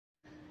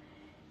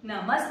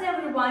Namaste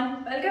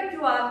everyone, welcome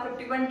to our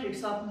 51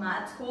 Tricks of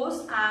Maths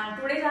course, and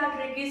today's our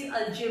trick is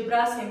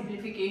algebra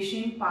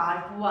simplification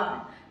part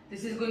 1.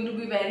 This is going to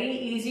be very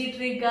easy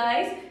trick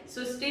guys,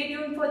 so stay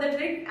tuned for the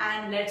trick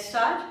and let's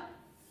start.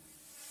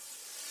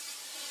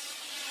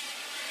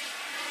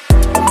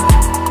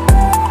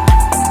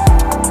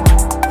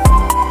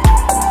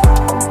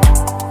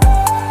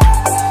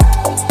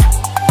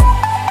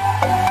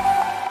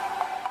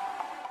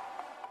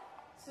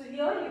 So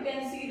here you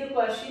can see the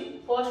question.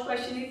 First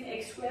question is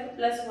x square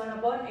plus 1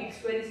 upon x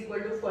square is equal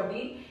to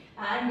 14,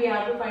 and we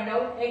have to find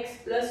out x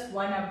plus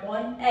 1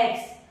 upon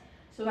x.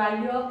 So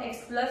value of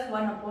x plus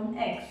 1 upon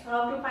x. So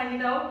how to find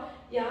it out?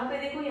 यहाँ पे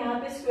देखो, यहाँ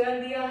पे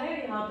square दिया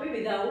है, यहाँ पे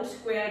without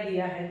square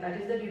दिया है. That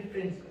is the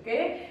difference.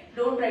 Okay?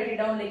 Don't write it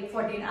down like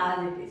 14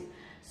 as it is.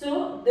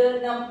 So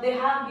they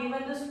have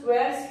given the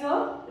squares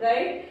here,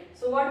 right?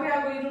 So what we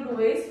are going to do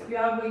is we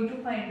are going to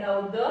find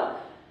out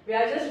we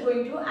are just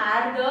going to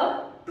add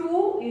the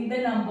 2 in the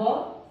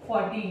number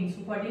 14.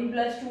 So 14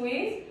 plus 2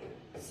 is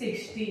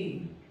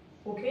 16.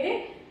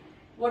 Okay.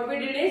 What we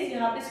did is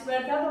यहाँ पे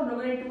square था तो हम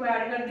लोगों ने 2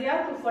 add कर दिया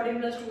तो 14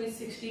 plus 2 is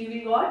 16 we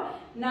got.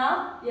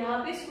 Now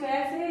यहाँ पे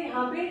square से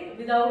यहाँ पे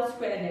without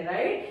square है,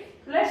 right?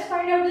 So let's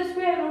find out the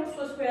square root.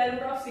 So square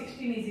root of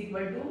 16 is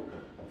equal to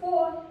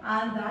 4,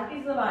 and that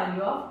is the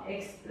value of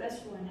x plus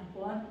 1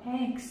 upon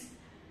x.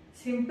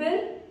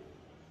 Simple.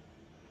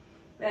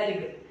 Very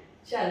good.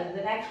 Chalo,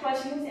 the next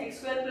question is x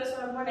square plus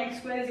 1 upon x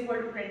square is equal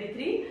to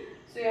 23.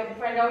 So you have to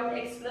find out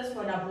x plus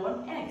 1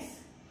 upon x.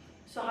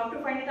 So how to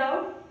find it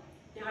out?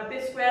 यहाँ पे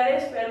square है,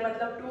 square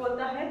मतलब 2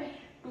 होता है,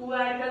 2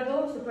 add कर दो,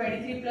 so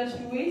 23 plus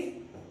 2 is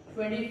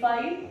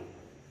 25.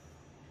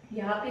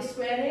 यहाँ पे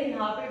square है,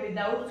 यहाँ पे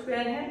without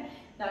square है,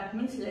 that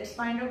means let's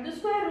find out the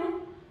square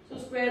root. So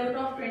square root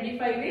of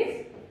 25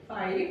 is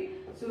 5.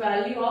 So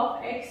value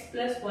of x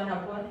plus 1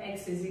 upon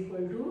x is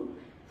equal to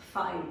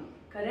 5.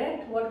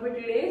 Correct? What we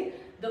did is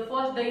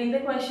in the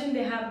question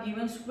they have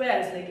given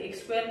squares like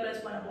x square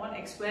plus 1 upon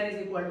x square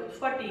is equal to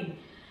 14.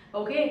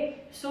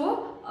 Okay,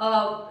 so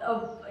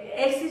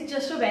x is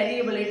just a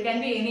variable. It can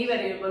be any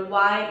variable,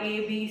 y,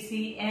 a, b,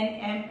 c, n,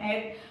 m,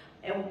 f,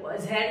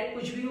 z,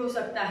 कुछ भी हो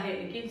सकता है.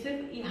 लेकिन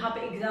सिर्फ यहाँ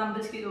पे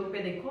examples के तौर पे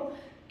देखो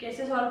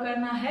कैसे सॉल्व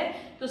करना है.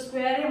 तो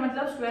स्क्वायर है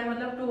मतलब स्क्वायर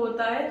मतलब 2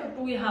 होता है,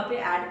 तो 2 यहाँ पे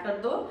ऐड कर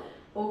दो.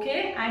 ओके,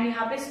 एंड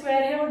यहाँ पे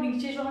स्क्वायर है और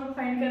नीचे जो हमें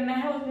फाइंड करना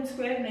है उसमें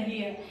स्क्वायर नहीं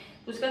है,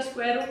 उसका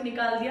स्क्वायर रूट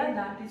निकाल दिया.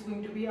 That is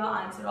going to be our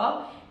answer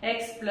of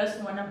x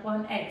plus 1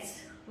 upon x.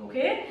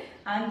 Okay,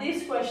 and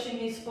this question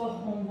is for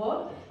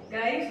homework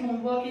guys.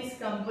 Homework is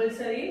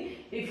compulsory.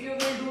 If you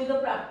will do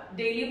the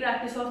daily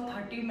practice of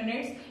 30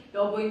 minutes,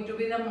 you are going to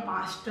be the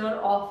master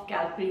of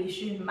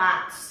calculation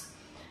maths.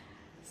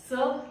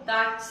 So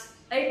that's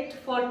it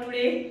for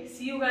today.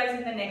 See you guys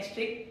in the next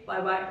trick.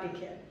 Bye bye, take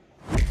care.